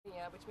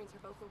apnea, which means her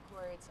vocal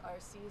cords are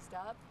seized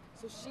up,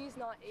 so she's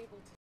not able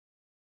to.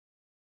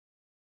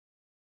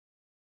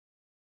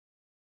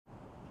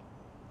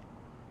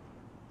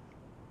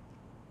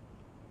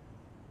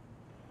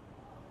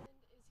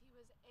 Is he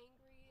was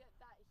angry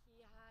that he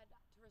had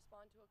to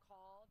respond to a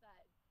call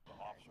that the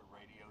officer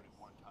radioed at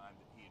one time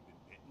that he had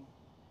been bitten.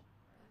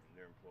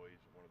 They're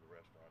employees of one of the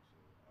restaurants,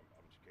 and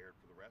I'm scared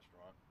for the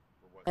restaurant.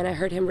 And I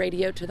heard him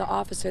radio to the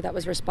officer that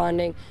was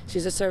responding.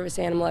 She's a service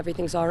animal,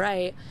 everything's all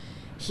right.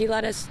 He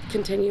let us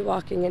continue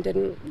walking and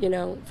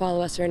didn't,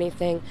 follow us or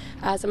anything.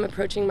 As I'm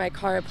approaching my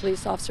car, a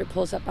police officer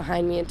pulls up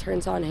behind me and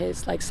turns on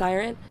his,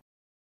 siren.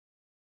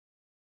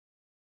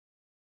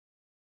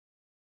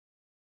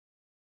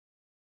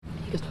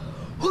 He goes,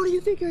 "Who do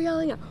you think you're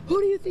yelling at? Who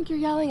do you think you're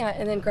yelling at?"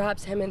 And then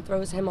grabs him and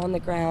throws him on the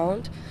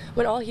ground.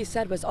 When all he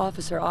said was,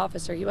 "Officer,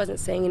 officer." He wasn't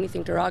saying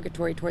anything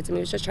derogatory towards him.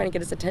 He was just trying to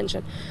get his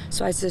attention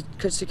so I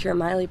could secure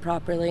Miley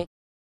properly.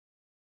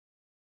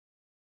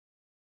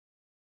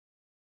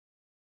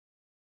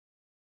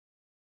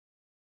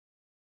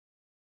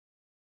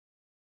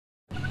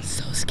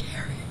 So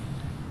scary.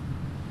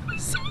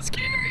 So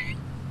scary.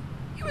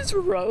 He was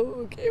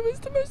rogue. It was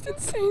the most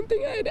insane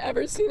thing I had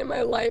ever seen in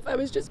my life. I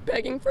was just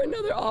begging for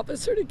another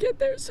officer to get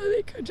there so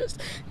they could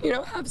just,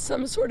 have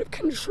some sort of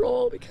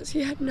control, because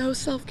he had no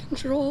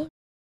self-control.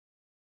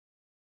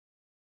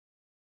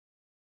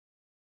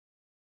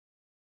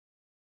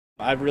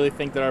 I really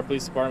think that our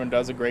police department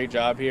does a great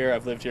job here.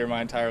 I've lived here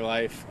my entire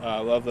life. I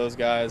love those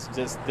guys.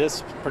 Just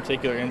this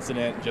particular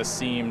incident just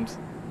seemed,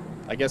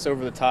 I guess,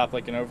 over the top,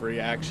 like an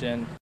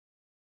overreaction.